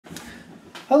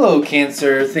Hello,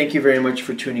 Cancer. Thank you very much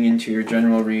for tuning into your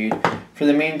general read. For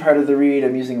the main part of the read,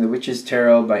 I'm using The Witch's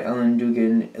Tarot by Ellen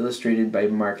Dugan, illustrated by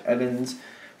Mark Evans.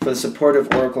 For the supportive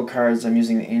oracle cards, I'm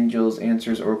using the Angels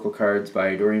Answers Oracle cards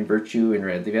by Doreen Virtue and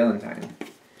Radley Valentine.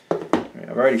 Alright,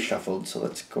 I've already shuffled, so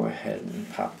let's go ahead and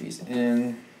pop these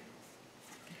in.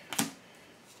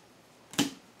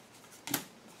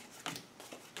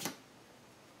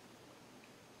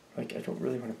 I don't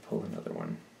really want to pull another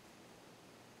one.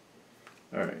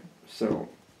 Alright, so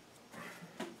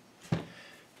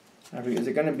is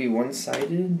it going to be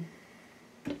one-sided?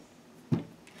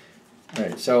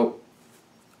 Alright, so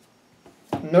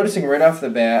I'm noticing right off the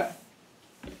bat,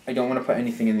 I don't want to put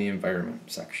anything in the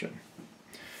environment section.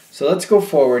 So let's go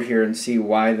forward here and see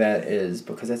why that is,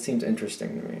 because that seems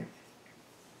interesting to me.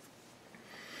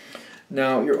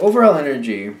 Now, your overall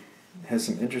energy has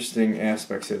some interesting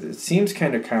aspects of it. It seems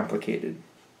kind of complicated.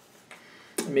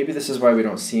 Maybe this is why we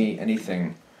don't see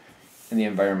anything in the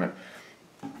environment.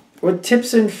 What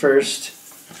tips in first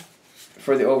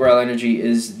for the overall energy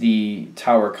is the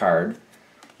Tower card,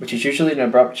 which is usually an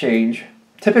abrupt change,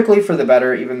 typically for the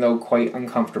better, even though quite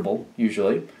uncomfortable,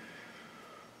 usually.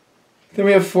 Then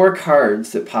we have 4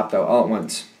 cards that popped out all at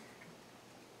once.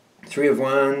 3 of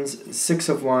Wands, 6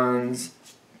 of Wands,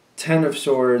 10 of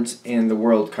Swords, and the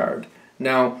World card.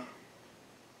 Now,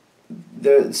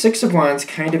 the 6 of Wands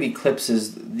kind of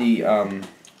eclipses the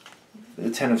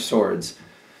 10 of Swords.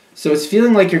 So it's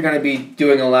feeling like you're going to be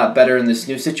doing a lot better in this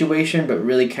new situation, but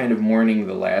really kind of mourning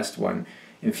the last one.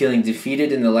 And feeling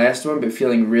defeated in the last one, but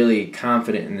feeling really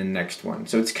confident in the next one.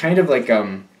 So it's kind of like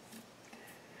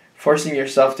forcing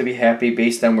yourself to be happy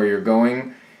based on where you're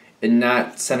going, and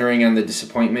not centering on the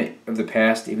disappointment of the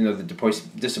past, even though the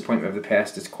disappointment of the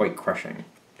past is quite crushing.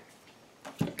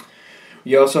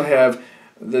 You also have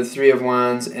the 3 of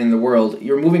Wands and the World.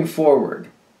 You're moving forward,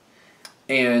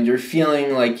 and you're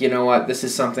feeling like, you know what, this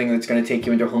is something that's going to take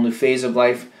you into a whole new phase of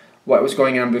life. What was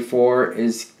going on before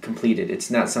is completed. It's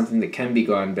not something that can be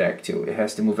gone back to. It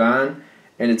has to move on,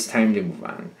 and it's time to move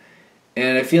on.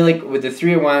 And I feel like with the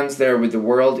 3 of Wands there, with the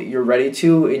World, you're ready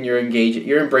to, and you're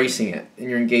embracing it, and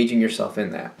you're engaging yourself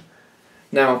in that.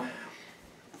 Now,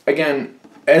 again,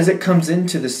 as it comes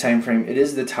into this time frame, it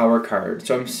is the Tower card.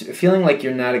 So I'm feeling like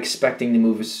you're not expecting to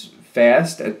move as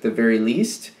fast at the very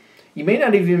least. You may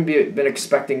not even been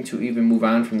expecting to even move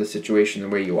on from the situation the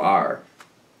way you are.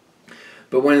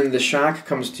 But when the shock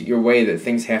comes to your way that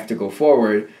things have to go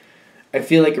forward, I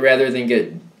feel like rather than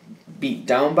get beat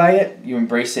down by it, you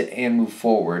embrace it and move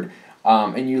forward.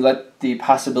 And you let the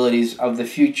possibilities of the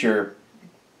future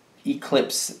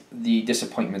eclipse the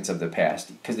disappointments of the past,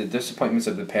 because the disappointments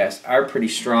of the past are pretty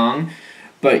strong,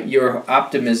 but your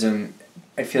optimism,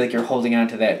 I feel like you're holding on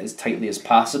to that as tightly as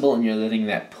possible, and you're letting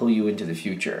that pull you into the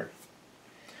future.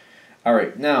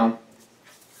 Alright, now,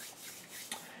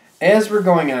 as we're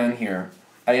going on here,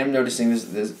 I am noticing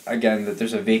this again, that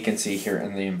there's a vacancy here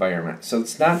in the environment. So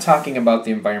it's not talking about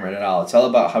the environment at all. It's all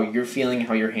about how you're feeling,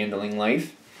 how you're handling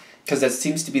life, because that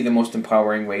seems to be the most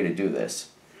empowering way to do this.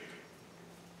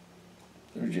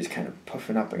 Energy's kind of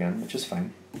puffing up again, which is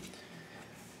fine.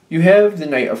 You have the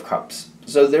Knight of Cups.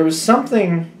 So there was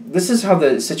something, this is how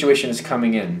the situation is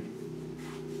coming in.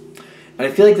 And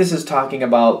I feel like this is talking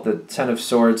about the 10 of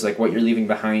Swords, like what you're leaving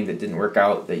behind that didn't work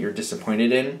out, that you're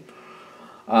disappointed in.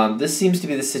 This seems to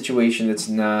be the situation that's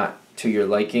not to your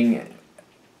liking,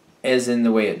 as in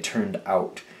the way it turned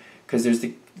out. Because there's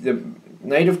the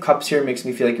Knight of Cups here makes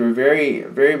me feel like you're very,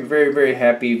 very, very, very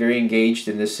happy, very engaged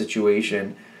in this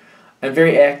situation, and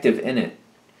very active in it.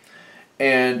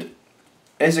 And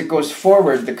as it goes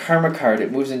forward, the Karma card,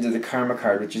 it moves into the Karma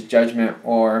card, which is Judgment,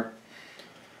 or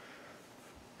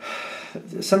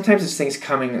sometimes it's things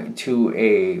coming to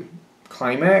a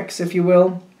climax, if you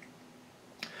will.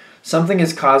 Something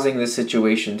is causing this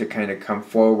situation to kind of come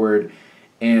forward,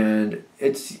 and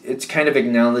it's kind of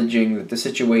acknowledging that the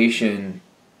situation,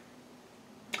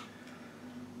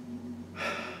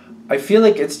 I feel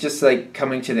like it's just like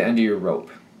coming to the end of your rope.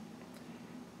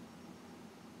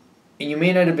 And you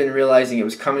may not have been realizing it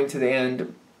was coming to the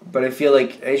end, but I feel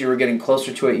like as you were getting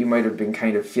closer to it, you might have been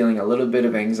kind of feeling a little bit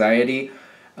of anxiety,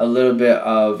 a little bit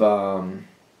of,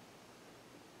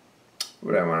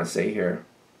 what do I want to say here?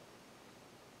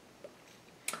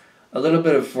 A little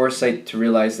bit of foresight to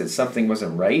realize that something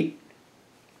wasn't right,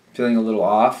 feeling a little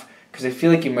off, because I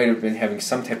feel like you might have been having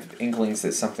some type of inklings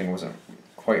that something wasn't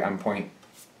quite on point.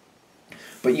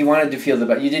 But you wanted to feel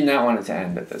you did not want it to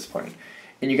end at this point.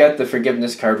 And you got the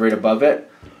Forgiveness card right above it,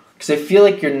 because I feel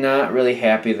like you're not really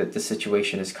happy that the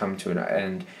situation has come to an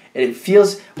end. It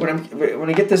feels, when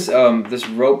I get this this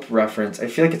rope reference, I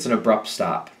feel like it's an abrupt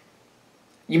stop.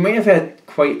 You might have had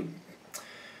quite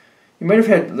You might have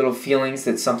had little feelings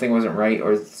that something wasn't right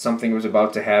or something was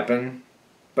about to happen,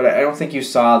 but I don't think you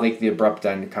saw like the abrupt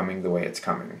end coming the way it's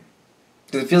coming.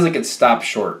 Because it feels like it's stopped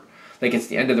short. Like it's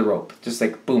the end of the rope. Just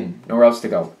like, boom, nowhere else to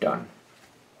go. Done.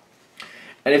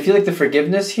 And I feel like the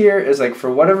forgiveness here is like,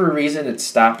 for whatever reason, it's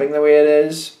stopping the way it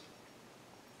is.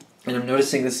 And I'm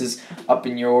noticing this is up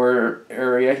in your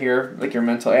area here, like your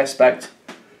mental aspect.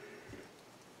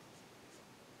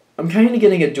 I'm kind of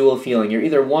getting a dual feeling. You're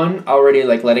either one, already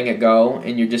like letting it go,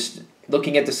 and you're just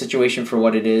looking at the situation for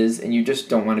what it is, and you just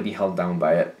don't want to be held down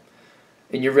by it.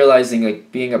 And you're realizing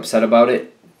like being upset about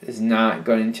it is not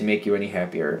going to make you any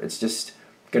happier. It's just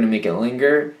going to make it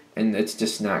linger, and it's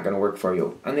just not going to work for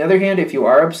you. On the other hand, if you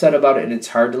are upset about it and it's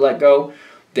hard to let go,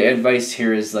 the advice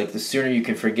here is like the sooner you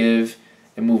can forgive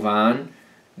and move on,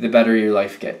 the better your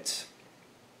life gets.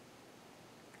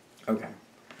 Okay.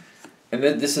 And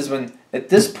then this is when, at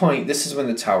this point, this is when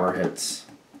the tower hits.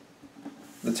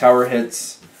 The tower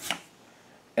hits,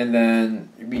 and then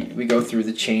we go through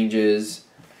the changes.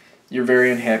 You're very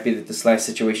unhappy that this last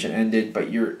situation ended, but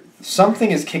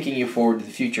something is kicking you forward to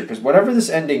the future, because whatever this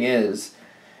ending is,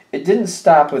 it didn't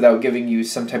stop without giving you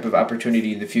some type of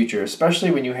opportunity in the future,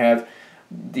 especially when you have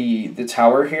the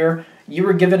tower here. You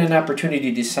were given an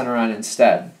opportunity to center on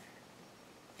instead.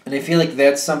 And I feel like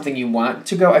that's something you want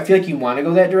to go. I feel like you want to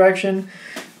go that direction.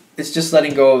 It's just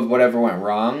letting go of whatever went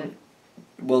wrong.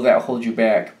 Will that hold you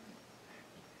back?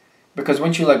 Because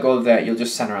once you let go of that, you'll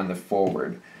just center on the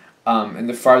forward. And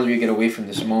the farther you get away from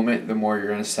this moment, the more you're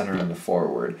going to center on the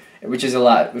forward, which is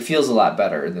it feels a lot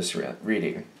better in this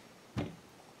reading.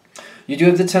 You do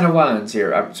have the Ten of Wands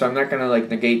here, so I'm not going to like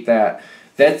negate that.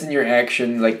 That's in your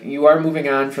action. Like, you are moving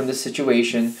on from this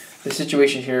situation. The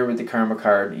situation here with the Karma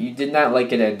card, you did not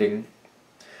like it ending.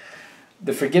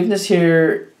 The forgiveness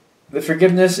here, the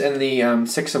forgiveness and the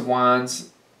Six of Wands,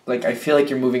 like, I feel like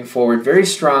you're moving forward very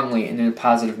strongly in a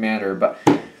positive manner, but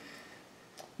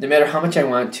no matter how much I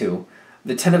want to,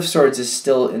 the Ten of Swords is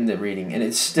still in the reading, and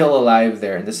it's still alive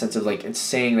there in the sense of, like, it's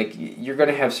saying, like, you're going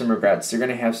to have some regrets, you're going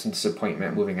to have some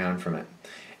disappointment moving on from it.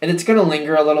 And it's going to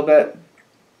linger a little bit,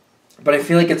 but I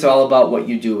feel like it's all about what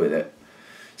you do with it.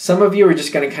 Some of you are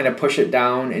just going to kind of push it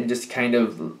down and just kind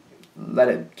of let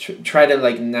it, try to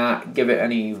like not give it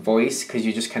any voice because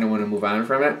you just kind of want to move on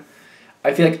from it.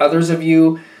 I feel like others of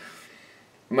you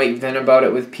might vent about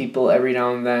it with people every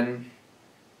now and then,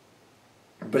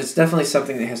 but it's definitely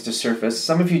something that has to surface.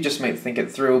 Some of you just might think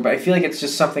it through, but I feel like it's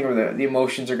just something where the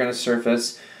emotions are going to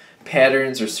surface,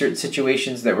 patterns or certain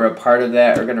situations that were a part of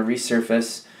that are going to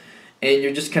resurface, and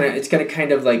you're just it's going to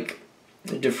kind of like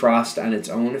defrost on its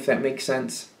own, if that makes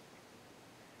sense.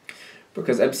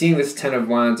 Because I'm seeing this Ten of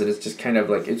Wands, and it's just kind of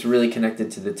like, it's really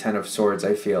connected to the Ten of Swords,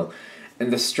 I feel.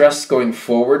 And the stress going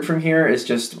forward from here is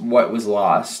just what was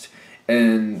lost,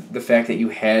 and the fact that you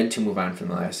had to move on from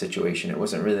the last situation. It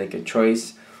wasn't really like a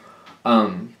choice,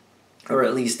 or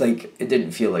at least like it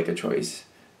didn't feel like a choice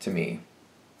to me.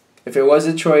 If it was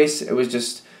a choice, it was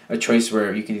just a choice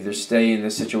where you could either stay in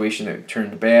the situation that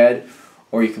turned bad,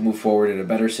 or you can move forward in a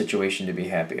better situation to be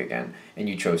happy again, and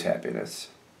you chose happiness.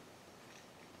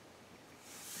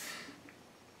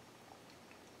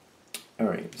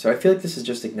 Alright, so I feel like this is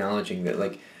just acknowledging that,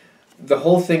 like, the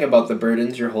whole thing about the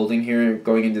burdens you're holding here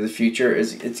going into the future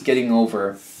is it's getting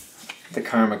over the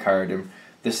Karma card and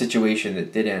the situation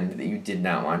that did end, that you did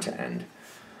not want to end.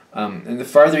 And the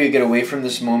farther you get away from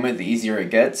this moment, the easier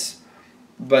it gets.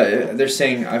 But they're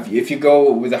saying if you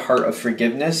go with a heart of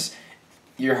forgiveness,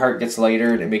 your heart gets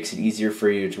lighter and it makes it easier for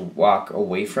you to walk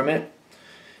away from it.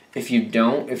 If you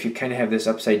don't, if you kind of have this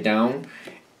upside down,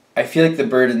 I feel like the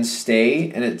burdens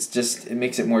stay, and it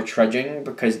makes it more trudging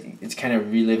because it's kind of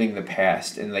reliving the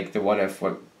past and like the what if,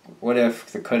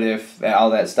 the could if, all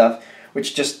that stuff,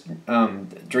 which just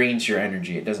drains your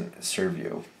energy. It doesn't serve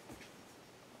you.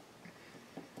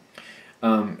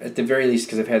 At the very least,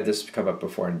 because I've had this come up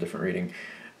before in a different reading,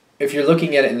 if you're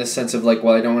looking at it in the sense of like,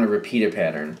 well, I don't want to repeat a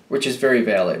pattern, which is very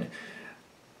valid,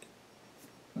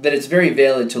 then it's very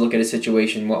valid to look at a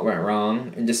situation, what went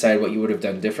wrong, and decide what you would have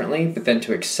done differently, but then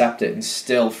to accept it and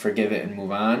still forgive it and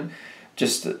move on.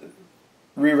 Just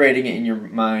rewriting it in your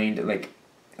mind, like,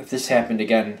 if this happened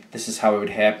again, this is how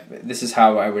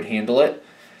I would handle it.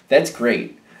 That's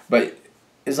great. But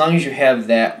as long as you have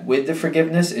that with the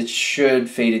forgiveness, it should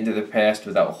fade into the past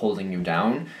without holding you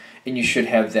down, and you should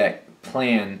have that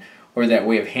plan or that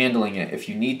way of handling it if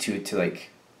you need to like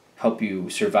help you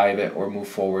survive it or move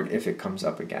forward if it comes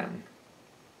up again.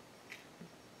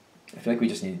 I feel like we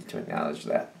just need to acknowledge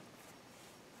that.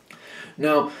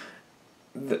 Now,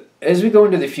 as we go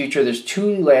into the future, there's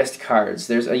two last cards.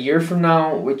 There's a year from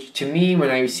now, which to me, when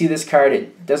I see this card,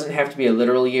 it doesn't have to be a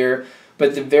literal year, But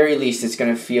at the very least, it's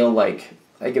going to feel like,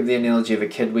 I give the analogy of a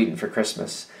kid waiting for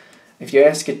Christmas. If you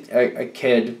ask a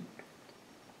kid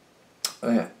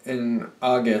in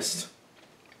August,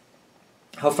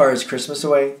 how far is Christmas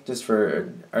away? Just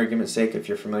for argument's sake, if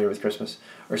you're familiar with Christmas,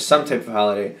 or some type of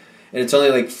holiday, and it's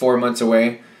only like 4 months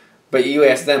away, but you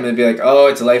ask them, and they'd be like, oh,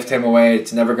 it's a lifetime away,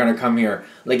 it's never going to come here.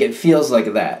 Like, it feels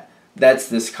like that. That's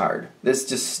this card. This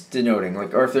just denoting,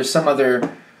 like, or if there's some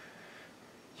other,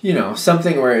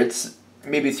 something where it's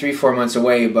maybe 3-4 months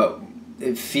away, but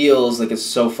it feels like it's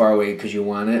so far away because you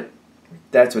want it.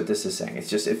 That's what this is saying. It's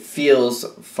just, it feels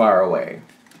far away.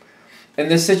 In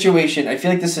this situation, I feel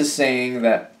like this is saying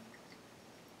that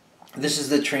this is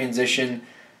the transition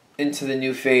into the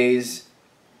new phase.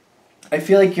 I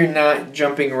feel like you're not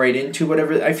jumping right into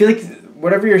whatever. I feel like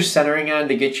whatever you're centering on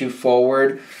to get you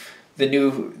forward, the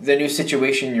new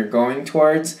situation you're going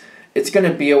towards, it's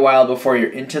going to be a while before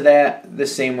you're into that the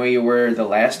same way you were the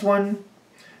last one,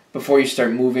 before you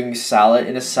start moving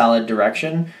in a solid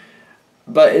direction.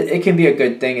 But it can be a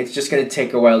good thing. It's just going to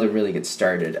take a while to really get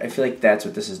started. I feel like that's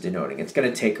what this is denoting. It's going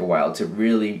to take a while to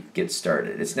really get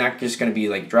started. It's not just going to be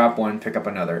like drop one, pick up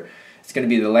another. It's going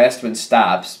to be the last one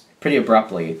stops pretty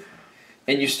abruptly,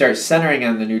 and you start centering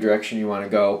on the new direction you want to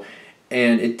go,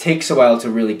 and it takes a while to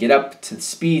really get up to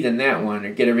speed in that one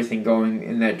or get everything going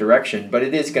in that direction. But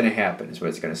it is going to happen, is what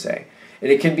it's going to say. And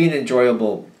it can be an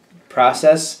enjoyable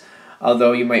process,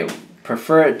 although you might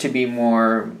prefer it to be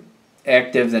more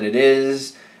active than it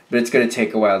is, but it's going to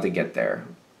take a while to get there.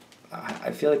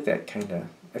 I feel like I feel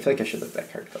like I should let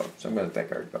that card go, so I'm going to let that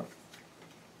card go.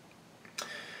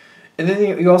 And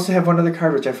then you also have one other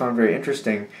card which I found very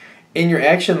interesting. In your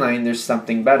action line, there's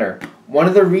something better. One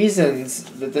of the reasons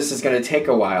that this is going to take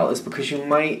a while is because you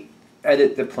might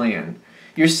edit the plan.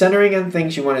 You're centering on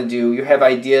things you want to do. You have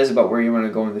ideas about where you want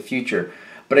to go in the future.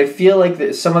 But I feel like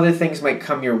that some other things might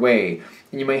come your way,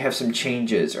 and you might have some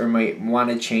changes or might want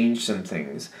to change some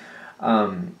things.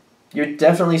 You're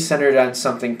definitely centered on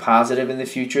something positive in the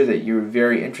future that you're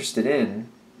very interested in.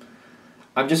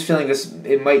 I'm just feeling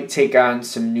it might take on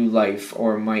some new life,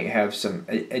 or might have some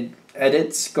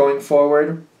edits going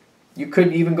forward. You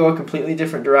could even go a completely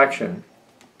different direction.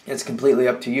 It's completely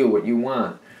up to you what you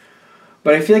want.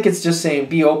 But I feel like it's just saying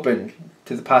be open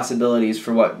to the possibilities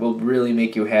for what will really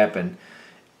make you happen.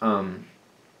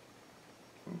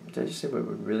 Did I just say what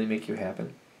would really make you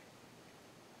happen?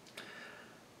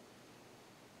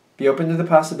 Be open to the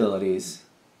possibilities,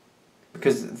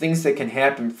 because things that can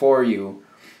happen for you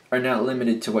are not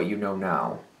limited to what you know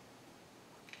now.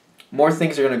 More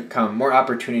things are going to come. More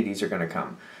opportunities are going to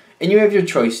come. And you have your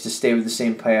choice to stay with the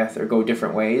same path or go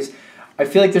different ways. I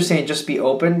feel like they're saying just be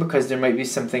open, because there might be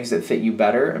some things that fit you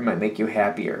better and might make you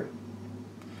happier.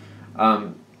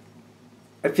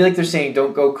 I feel like they're saying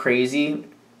don't go crazy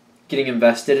getting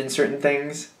invested in certain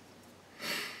things.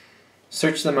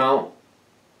 Search them out.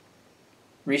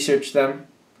 Research them.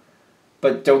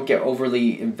 But don't get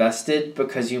overly invested,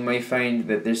 because you might find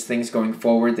that there's things going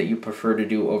forward that you prefer to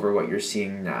do over what you're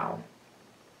seeing now.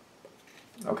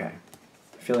 Okay.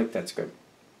 I feel like that's good.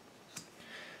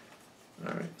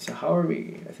 Alright, so how are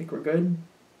we? I think we're good.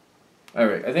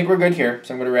 Alright, I think we're good here,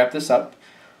 so I'm going to wrap this up.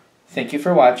 Thank you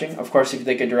for watching. Of course, if you'd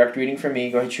like a direct reading from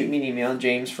me, go ahead and shoot me an email,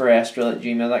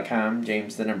 james4astral@gmail.com,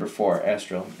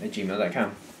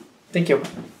 james4astral@gmail.com. Thank you.